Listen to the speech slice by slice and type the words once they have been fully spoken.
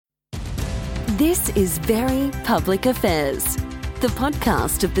This is Very Public Affairs, the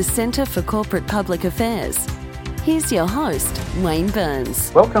podcast of the Centre for Corporate Public Affairs. Here's your host, Wayne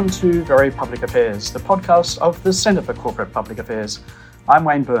Burns. Welcome to Very Public Affairs, the podcast of the Centre for Corporate Public Affairs. I'm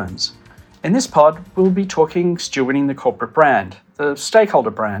Wayne Burns. In this pod, we'll be talking stewarding the corporate brand, the stakeholder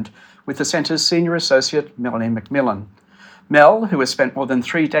brand, with the Centre's Senior Associate, Melanie McMillan. Mel, who has spent more than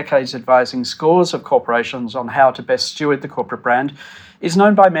 3 decades advising scores of corporations on how to best steward the corporate brand, is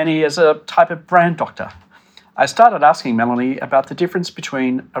known by many as a type of brand doctor. I started asking Melanie about the difference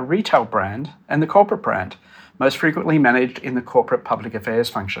between a retail brand and the corporate brand, most frequently managed in the corporate public affairs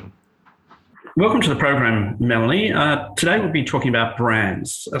function. Welcome to the program, Melanie. Today we'll be talking about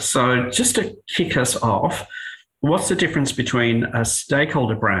brands. So just to kick us off, what's the difference between a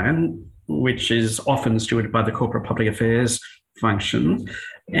stakeholder brand, which is often stewarded by the corporate public affairs function,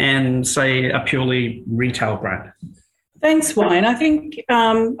 and say a purely retail brand? Thanks, Wayne. I think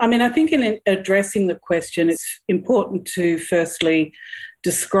in addressing the question, it's important to firstly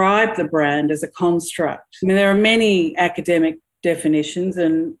describe the brand as a construct. There are many academic definitions,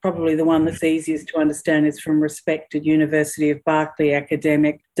 and probably the one that's easiest to understand is from respected University of Berkeley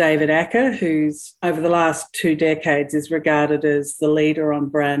academic David Acker, who's over the last 2 decades is regarded as the leader on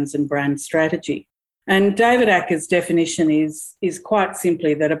brands and brand strategy. And David Acker's definition is quite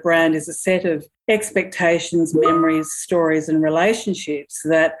simply that a brand is a set of expectations, memories, stories and relationships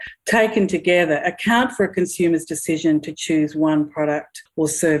that, taken together, account for a consumer's decision to choose one product or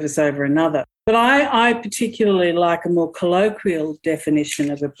service over another. But I particularly like a more colloquial definition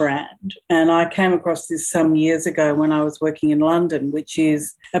of a brand, and I came across this some years ago when I was working in London, which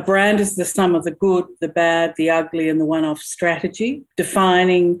is a brand is the sum of the good, the bad, the ugly and the one-off strategy,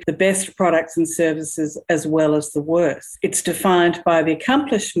 defining the best products and services as well as the worst. It's defined by the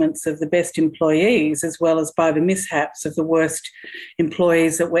accomplishments of the best employees as well as by the mishaps of the worst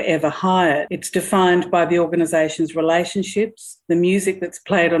employees that were ever hired. It's defined by the organisation's relationships, the music that's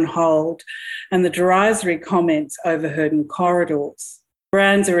played on hold, and the derisory comments overheard in corridors.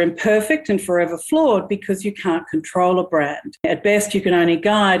 Brands are imperfect and forever flawed because you can't control a brand. At best, you can only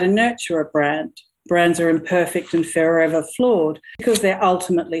guide and nurture a brand. Brands are imperfect and forever flawed because they're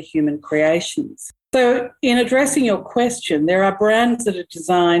ultimately human creations. So in addressing your question, there are brands that are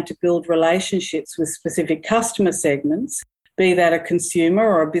designed to build relationships with specific customer segments, be that a consumer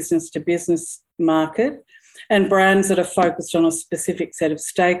or a business-to-business market, and brands that are focused on a specific set of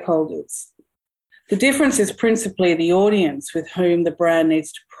stakeholders. The difference is principally the audience with whom the brand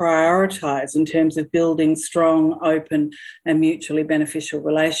needs to prioritise in terms of building strong, open and mutually beneficial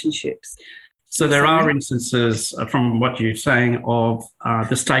relationships. So there are instances, from what you're saying, of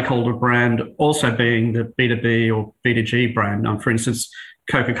the stakeholder brand also being the B2B or B2G brand. For instance,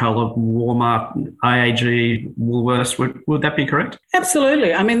 Coca-Cola, Walmart, IAG, Woolworths. Would that be correct? Absolutely.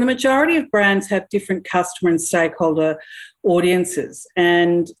 The majority of brands have different customer and stakeholder audiences,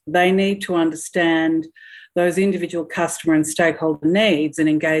 and they need to understand those individual customer and stakeholder needs and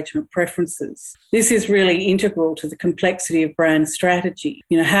engagement preferences. This is really integral to the complexity of brand strategy.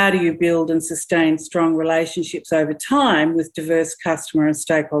 How do you build and sustain strong relationships over time with diverse customer and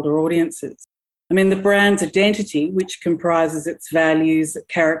stakeholder audiences? The brand's identity, which comprises its values,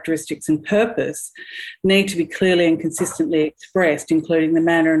 characteristics and purpose, need to be clearly and consistently expressed, including the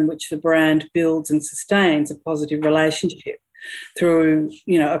manner in which the brand builds and sustains a positive relationship through,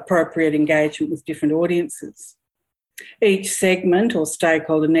 appropriate engagement with different audiences. Each segment or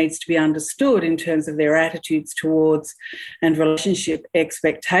stakeholder needs to be understood in terms of their attitudes towards and relationship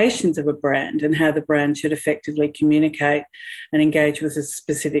expectations of a brand and how the brand should effectively communicate and engage with a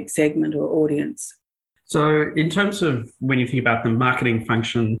specific segment or audience. So in terms of when you think about the marketing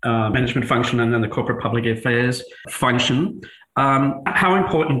function, management function, and then the corporate public affairs function, how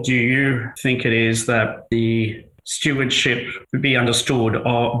important do you think it is that the stewardship be understood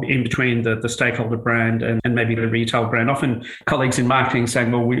in between the stakeholder brand and maybe the retail brand? Often colleagues in marketing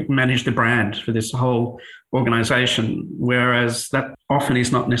saying, well, we manage the brand for this whole organisation, whereas that often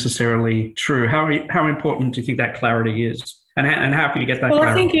is not necessarily true. How important do you think that clarity is? And how can you get that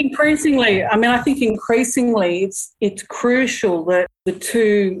clarity? I think increasingly it's crucial that the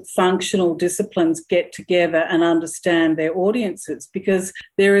two functional disciplines get together and understand their audiences, because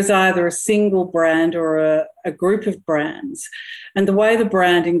there is either a single brand or a group of brands, and the way the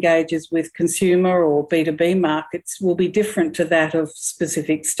brand engages with consumer or B2B markets will be different to that of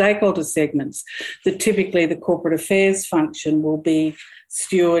specific stakeholder segments that typically the corporate affairs function will be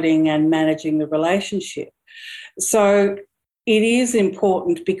stewarding and managing the relationship. So it is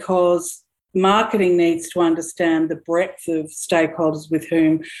important because marketing needs to understand the breadth of stakeholders with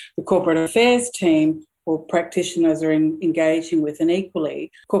whom the corporate affairs team or practitioners are engaging with. And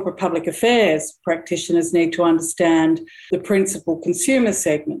equally, corporate public affairs practitioners need to understand the principal consumer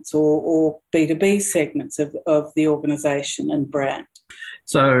segments or B2B segments of the organisation and brand.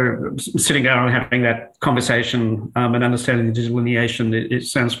 So sitting down and having that conversation and understanding the delineation, it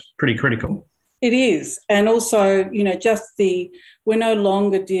sounds pretty critical. It is. And also, we're no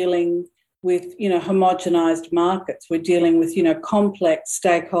longer dealing with, homogenised markets. We're dealing with, complex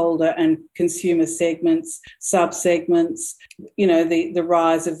stakeholder and consumer segments, sub-segments, the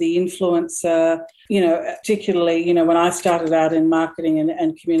rise of the influencer, particularly, when I started out in marketing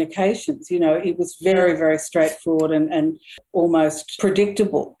and communications, it was very, very straightforward and almost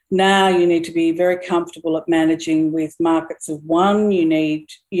predictable. Now you need to be very comfortable at managing with markets of one. You need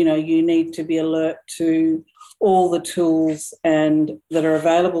to be alert to all the tools that are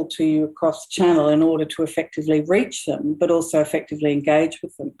available to you across the channel in order to effectively reach them, but also effectively engage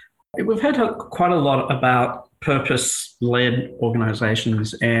with them. We've heard quite a lot about purpose-led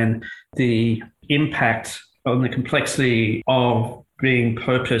organisations and the impact on the complexity of being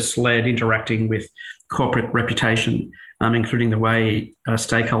purpose-led, interacting with corporate reputation, including the way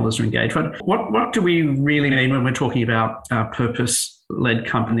stakeholders are engaged. But what do we really mean when we're talking about purpose-led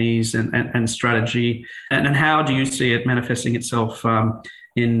companies and strategy? And how do you see it manifesting itself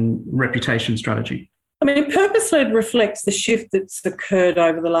in reputation strategy? I mean, purpose-led reflects the shift that's occurred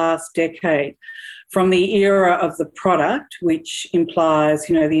over the last decade from the era of the product, which implies,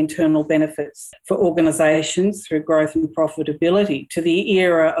 the internal benefits for organisations through growth and profitability, to the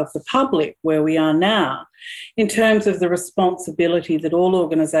era of the public, where we are now, in terms of the responsibility that all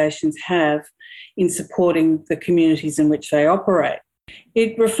organisations have in supporting the communities in which they operate.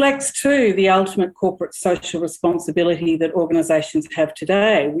 It reflects too the ultimate corporate social responsibility that organisations have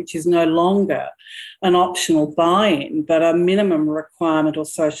today, which is no longer an optional buy-in, but a minimum requirement or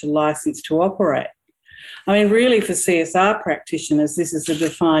social licence to operate. I mean, really for CSR practitioners, this is the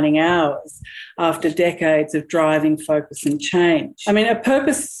defining hours after decades of driving focus and change. I mean, a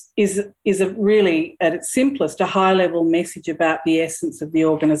purpose is really, at its simplest, a high-level message about the essence of the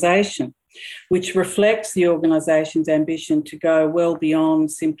organisation, which reflects the organisation's ambition to go well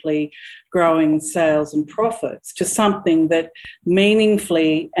beyond simply growing sales and profits to something that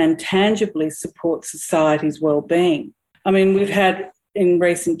meaningfully and tangibly supports society's well-being. I mean, we've had in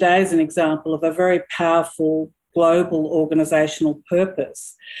recent days an example of a very powerful global organisational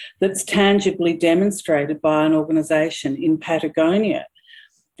purpose that's tangibly demonstrated by an organisation in Patagonia.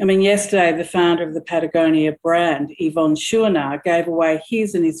 I mean, yesterday, the founder of the Patagonia brand, Yvon Chouinard, gave away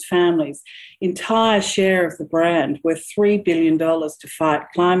his and his family's entire share of the brand, worth $3 billion, to fight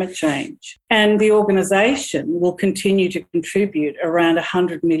climate change. And the organisation will continue to contribute around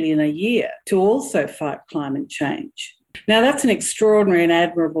 $100 million a year to also fight climate change. Now, that's an extraordinary and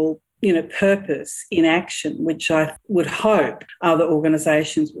admirable, purpose in action, which I would hope other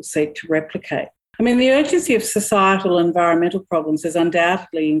organisations will seek to replicate. I mean, the urgency of societal and environmental problems has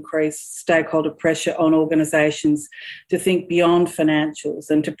undoubtedly increased stakeholder pressure on organisations to think beyond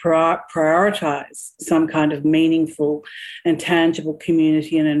financials and to prioritise some kind of meaningful and tangible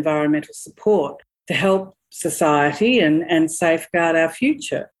community and environmental support to help society and safeguard our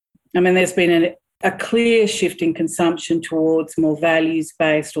future. I mean, there's been a clear shift in consumption towards more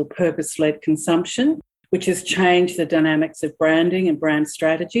values-based or purpose-led consumption, which has changed the dynamics of branding and brand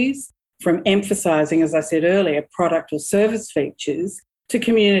strategies, from emphasising, as I said earlier, product or service features to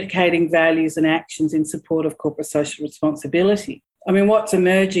communicating values and actions in support of corporate social responsibility. I mean, what's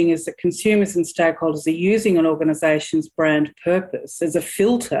emerging is that consumers and stakeholders are using an organisation's brand purpose as a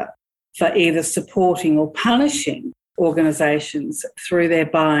filter for either supporting or punishing organisations through their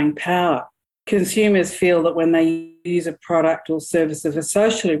buying power. Consumers feel that when they use a product or service of a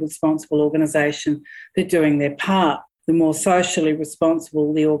socially responsible organisation, they're doing their part. The more socially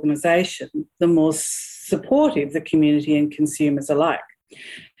responsible the organisation, the more supportive the community and consumers alike.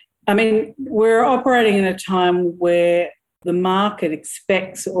 I mean, we're operating in a time where the market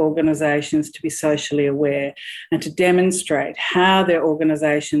expects organisations to be socially aware and to demonstrate how their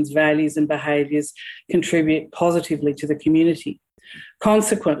organisation's values and behaviours contribute positively to the community.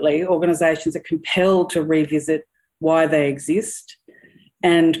 Consequently, organisations are compelled to revisit why they exist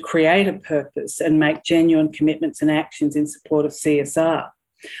and create a purpose and make genuine commitments and actions in support of CSR.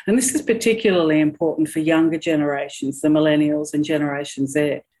 And this is particularly important for younger generations, the millennials and Generation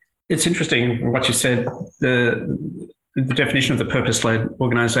Z. It's interesting what you said, the definition of the purpose-led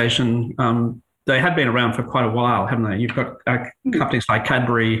organisation. They have been around for quite a while, haven't they? You've got companies like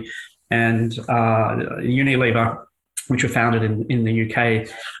Cadbury and Unilever, which were founded in the UK.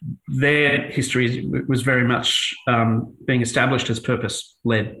 Their history was very much being established as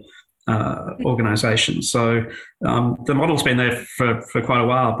purpose-led organisations. So the model's been there for quite a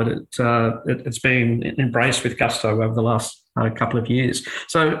while, but it's been embraced with gusto over the last couple of years.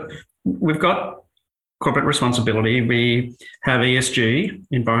 So we've got corporate responsibility, we have ESG,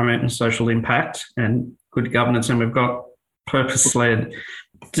 environment and social impact, and good governance, and we've got purpose-led.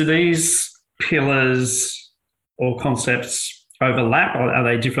 Do these pillars or concepts overlap, or are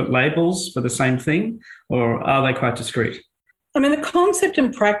they different labels for the same thing, or are they quite discrete? I mean, the concept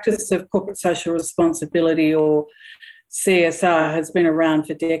and practice of corporate social responsibility, or CSR, has been around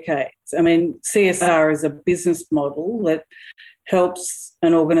for decades. I mean, CSR is a business model that helps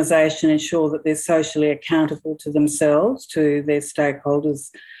an organisation ensure that they're socially accountable to themselves, to their stakeholders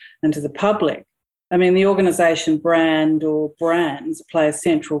and to the public. I mean, the organisation brand or brands play a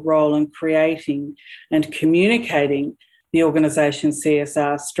central role in creating and communicating the organisation's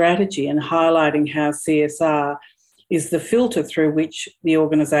CSR strategy and highlighting how CSR is the filter through which the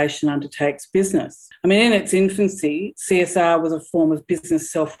organisation undertakes business. I mean, in its infancy, CSR was a form of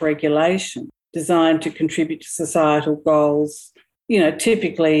business self-regulation designed to contribute to societal goals,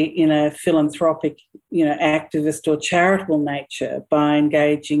 typically in a philanthropic, activist or charitable nature by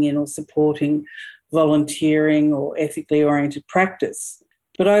engaging in or supporting volunteering or ethically oriented practice.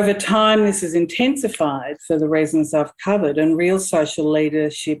 But over time, this has intensified for the reasons I've covered, and real social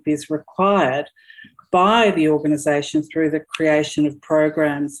leadership is required by the organisation through the creation of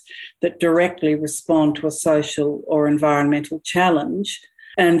programs that directly respond to a social or environmental challenge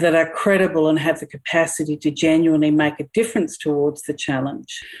and that are credible and have the capacity to genuinely make a difference towards the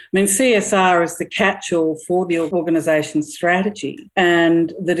challenge. I mean, CSR is the catch-all for the organisation's strategy,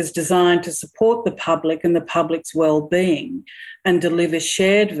 and that is designed to support the public and the public's well-being and deliver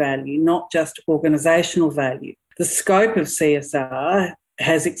shared value, not just organisational value. The scope of CSR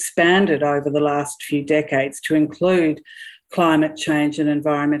has expanded over the last few decades to include climate change and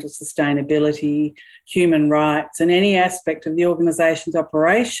environmental sustainability, human rights, and any aspect of the organisation's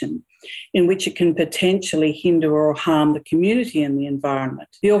operation in which it can potentially hinder or harm the community and the environment.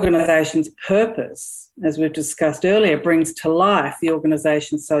 The organisation's purpose, as we've discussed earlier, brings to life the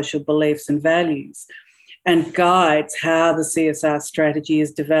organisation's social beliefs and values and guides how the CSR strategy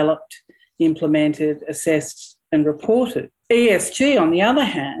is developed, implemented, assessed, and reported. ESG, on the other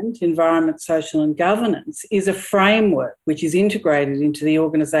hand, environment, social and governance, is a framework which is integrated into the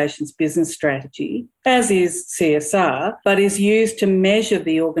organisation's business strategy, as is CSR, but is used to measure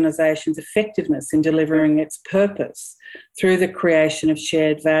the organisation's effectiveness in delivering its purpose through the creation of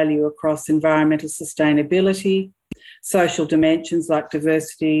shared value across environmental sustainability, social dimensions like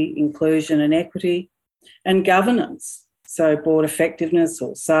diversity, inclusion and equity, and governance. So board effectiveness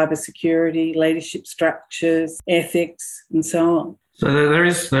or cybersecurity, leadership structures, ethics, and so on. So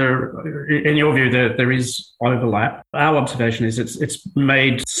in your view, there is overlap. Our observation is it's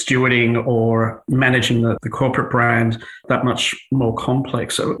made stewarding or managing the corporate brand that much more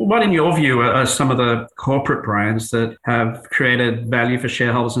complex. So what, in your view, are some of the corporate brands that have created value for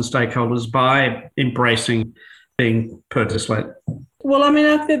shareholders and stakeholders by embracing being purpose-led? Well, I mean,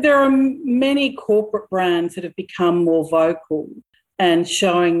 I think there are many corporate brands that have become more vocal and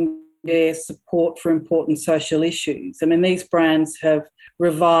showing their support for important social issues. I mean, these brands have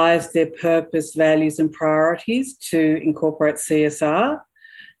revised their purpose, values and priorities to incorporate CSR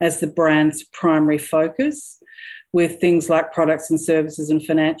as the brand's primary focus, with things like products and services and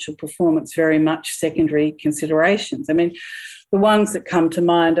financial performance very much secondary considerations. I mean, the ones that come to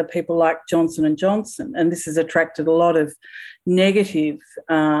mind are people like Johnson & Johnson, and this has attracted a lot of negative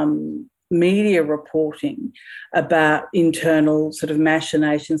media reporting about internal sort of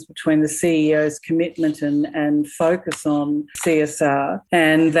machinations between the CEO's commitment and focus on CSR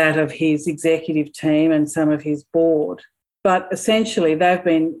and that of his executive team and some of his board. But essentially, they've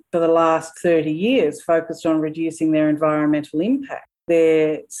been, for the last 30 years, focused on reducing their environmental impact.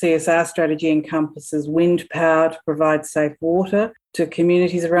 Their CSR strategy encompasses wind power to provide safe water to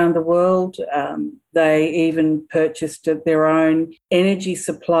communities around the world. They even purchased their own energy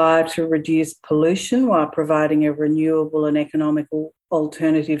supply to reduce pollution while providing a renewable and economical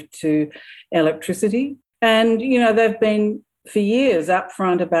alternative to electricity. And, they've been for years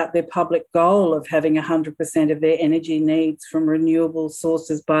upfront about their public goal of having 100% of their energy needs from renewable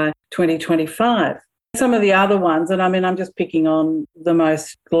sources by 2025. Some of the other ones, and I mean, I'm just picking on the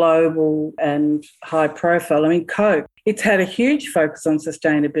most global and high profile. I mean, Coke, it's had a huge focus on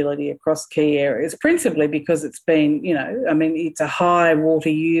sustainability across key areas, principally because it's been, it's a high water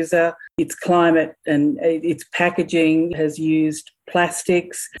user, its climate and its packaging has used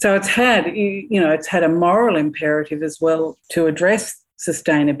plastics. So it's had a moral imperative as well to address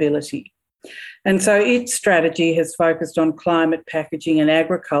sustainability. And so its strategy has focused on climate, packaging and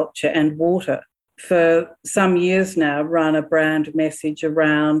agriculture and water. For some years now, run a brand message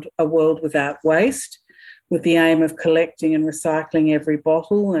around a world without waste, with the aim of collecting and recycling every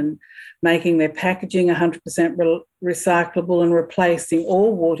bottle and making their packaging 100% recyclable and replacing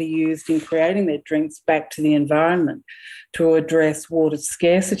all water used in creating their drinks back to the environment to address water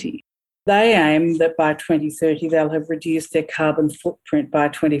scarcity. They aim that by 2030 they'll have reduced their carbon footprint by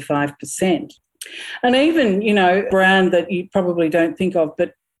 25%. And even, a brand that you probably don't think of,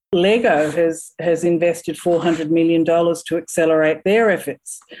 but Lego has invested $400 million to accelerate their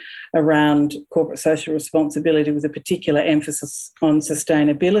efforts around corporate social responsibility with a particular emphasis on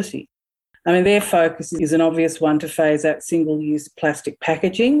sustainability. I mean, their focus is an obvious one to phase out single-use plastic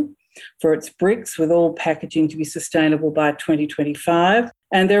packaging for its bricks, with all packaging to be sustainable by 2025.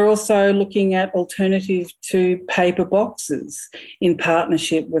 And they're also looking at alternatives to paper boxes in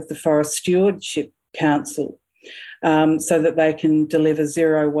partnership with the Forest Stewardship Council, so that they can deliver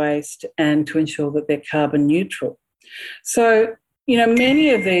zero waste and to ensure that they're carbon neutral. So,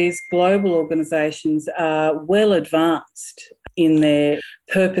 many of these global organisations are well advanced in their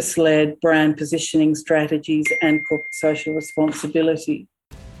purpose-led brand positioning strategies and corporate social responsibility.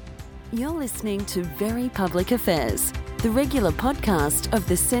 You're listening to Very Public Affairs, the regular podcast of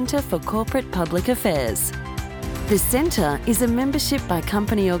the Centre for Corporate Public Affairs. The Centre is a membership by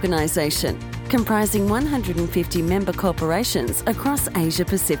company organisation comprising 150 member corporations across Asia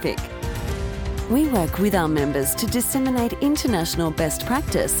Pacific. We work with our members to disseminate international best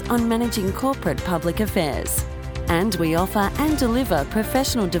practice on managing corporate public affairs. And we offer and deliver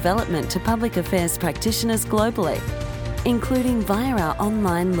professional development to public affairs practitioners globally, including via our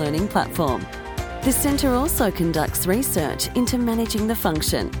online learning platform. The Centre also conducts research into managing the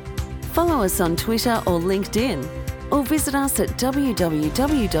function. Follow us on Twitter or LinkedIn, or visit us at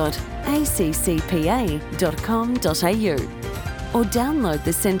www.accpa.com.au, or download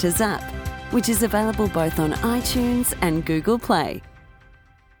the Centre's app, which is available both on iTunes and Google Play.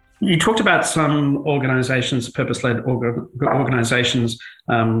 You talked about some organisations, purpose-led organisations,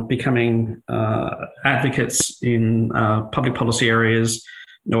 becoming advocates in public policy areas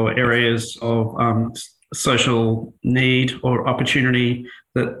or areas of social need or opportunity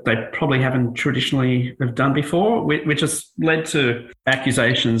that they probably haven't traditionally have done before, which has led to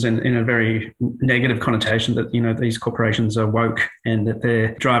accusations in a very negative connotation that, these corporations are woke and that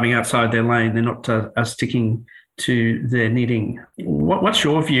they're driving outside their lane. They're not sticking to their knitting. What's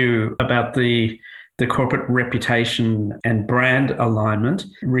your view about the corporate reputation and brand alignment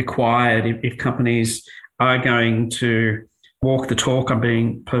required if companies are going to walk the talk on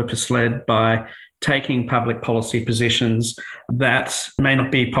being purpose-led by taking public policy positions that may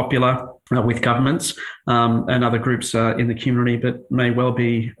not be popular with governments and other groups in the community, but may well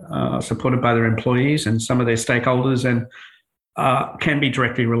be supported by their employees and some of their stakeholders, and can be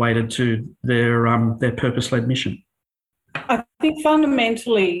directly related to their purpose-led mission? I think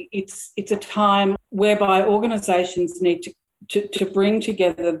fundamentally it's a time whereby organisations need to bring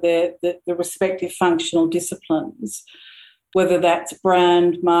together the respective functional disciplines, whether that's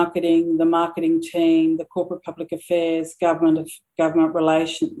brand, marketing, the marketing team, the corporate public affairs, government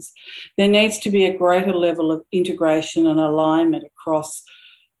relations. There needs to be a greater level of integration and alignment across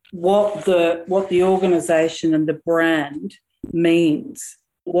what the organisation and the brand means.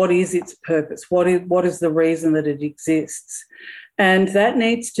 What is its purpose? What is the reason that it exists? And that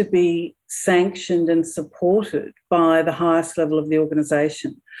needs to be sanctioned and supported by the highest level of the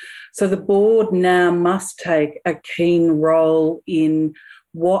organisation. So the board now must take a keen role in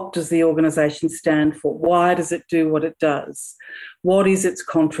what does the organisation stand for? Why does it do what it does? What is its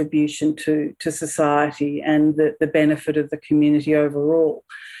contribution to society and the benefit of the community overall?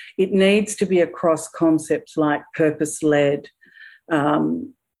 It needs to be across concepts like purpose-led,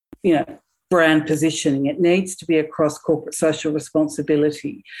 brand positioning. It needs to be across corporate social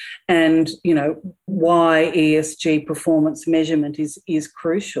responsibility, and why ESG performance measurement is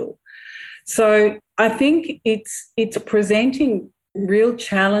crucial. So I think it's presenting real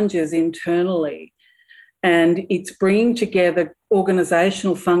challenges internally, and it's bringing together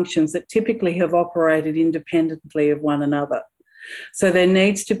organisational functions that typically have operated independently of one another. So there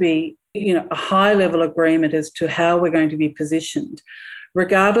needs to be a high level agreement as to how we're going to be positioned,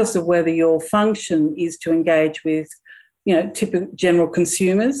 regardless of whether your function is to engage with, typical general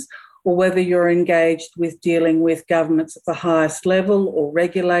consumers, or whether you're engaged with dealing with governments at the highest level, or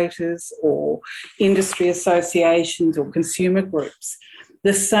regulators, or industry associations, or consumer groups.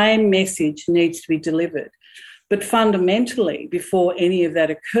 The same message needs to be delivered. But fundamentally, before any of that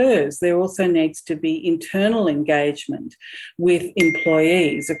occurs, there also needs to be internal engagement with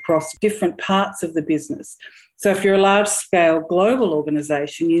employees across different parts of the business. So if you're a large-scale global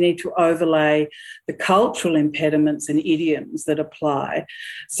organisation, you need to overlay the cultural impediments and idioms that apply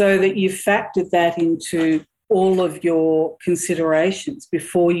so that you've factored that into all of your considerations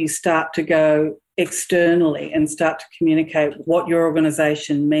before you start to go externally and start to communicate what your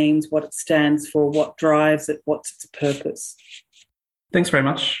organisation means, what it stands for, what drives it, what's its purpose. Thanks very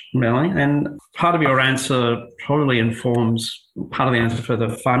much, Melanie. And part of your answer probably informs part of the answer for the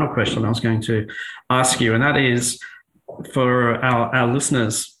final question I was going to ask you, and that is for our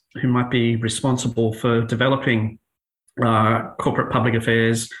listeners who might be responsible for developing corporate public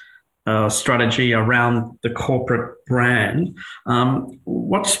affairs strategy around the corporate brand.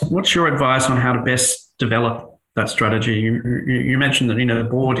 What's your advice on how to best develop that strategy? You mentioned that the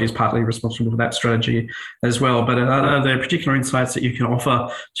board is partly responsible for that strategy as well, but are there particular insights that you can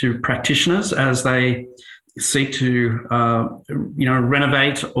offer to practitioners as they seek to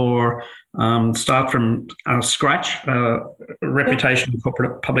renovate or start from scratch a reputation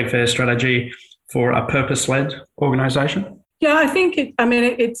corporate public affairs strategy for a purpose-led organisation? Yeah, I think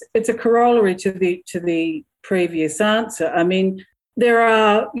it's a corollary to the previous answer. I mean, there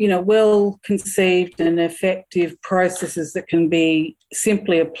are, well-conceived and effective processes that can be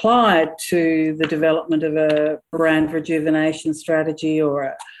simply applied to the development of a brand rejuvenation strategy or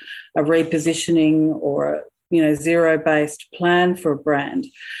a repositioning or a zero-based plan for a brand.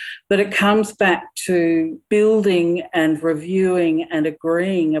 But it comes back to building and reviewing and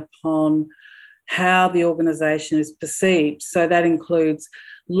agreeing upon how the organisation is perceived. So that includes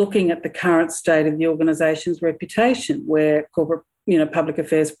looking at the current state of the organisation's reputation, where corporate public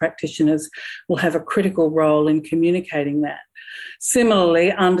affairs practitioners will have a critical role in communicating that.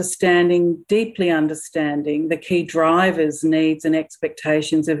 Similarly, deeply understanding the key drivers, needs and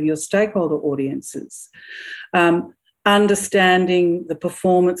expectations of your stakeholder audiences. Understanding the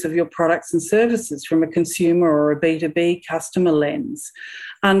performance of your products and services from a consumer or a B2B customer lens.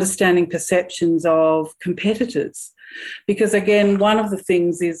 Understanding perceptions of competitors. Because again, one of the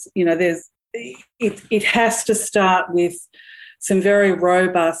things is, it has to start with some very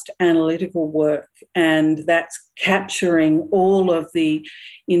robust analytical work, and that's capturing all of the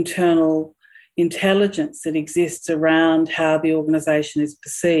internal intelligence that exists around how the organisation is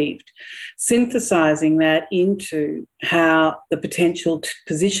perceived, synthesising that into how the potential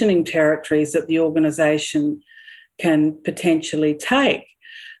positioning territories that the organisation can potentially take.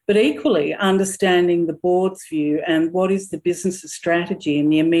 But equally, understanding the board's view and what is the business's strategy in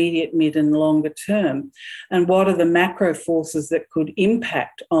the immediate, mid and longer term, and what are the macro forces that could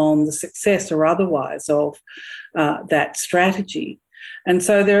impact on the success or otherwise of that strategy. And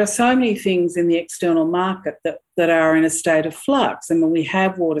so there are so many things in the external market that are in a state of flux. I mean, we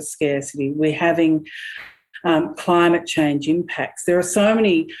have water scarcity, we're having climate change impacts. There are so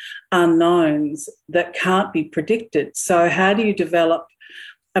many unknowns that can't be predicted. So how do you develop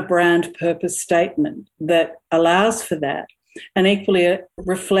a brand purpose statement that allows for that? And equally, it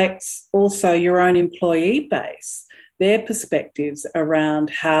reflects also your own employee base, their perspectives around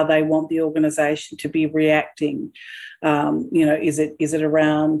how they want the organisation to be reacting. Is it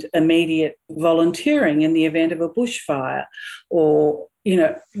around immediate volunteering in the event of a bushfire, or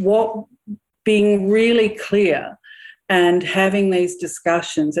what? Being really clear and having these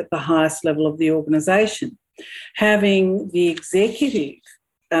discussions at the highest level of the organisation, having the executive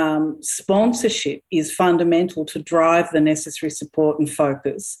sponsorship is fundamental to drive the necessary support and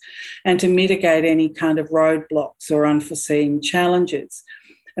focus and to mitigate any kind of roadblocks or unforeseen challenges.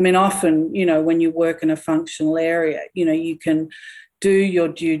 I mean, often, when you work in a functional area, you can do your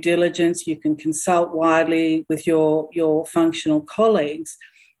due diligence, you can consult widely with your functional colleagues.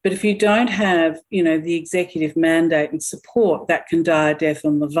 But if you don't have, the executive mandate and support, that can die a death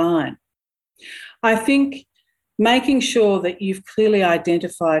on the vine. I think making sure that you've clearly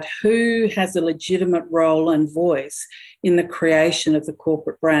identified who has a legitimate role and voice in the creation of the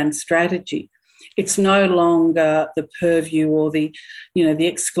corporate brand strategy. It's no longer the purview or the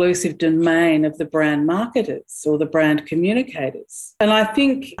exclusive domain of the brand marketers or the brand communicators. And I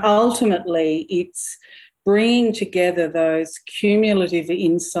think ultimately it's bringing together those cumulative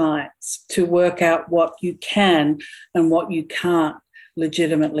insights to work out what you can and what you can't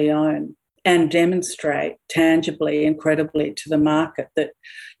legitimately own, and demonstrate tangibly and credibly to the market that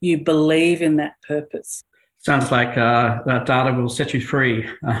you believe in that purpose. Sounds like that data will set you free.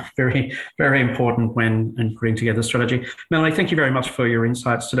 Very, very important when putting together strategy. Melanie, thank you very much for your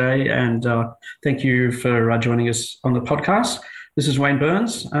insights today, and thank you for joining us on the podcast. This is Wayne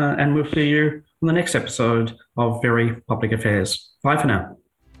Burns, and we'll see you on the next episode of Very Public Affairs. Bye for now.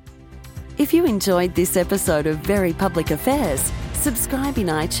 If you enjoyed this episode of Very Public Affairs, subscribe in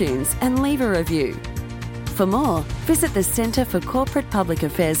iTunes and leave a review. For more, visit the Centre for Corporate Public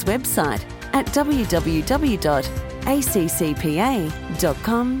Affairs website at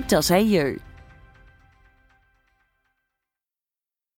www.accpa.com.au.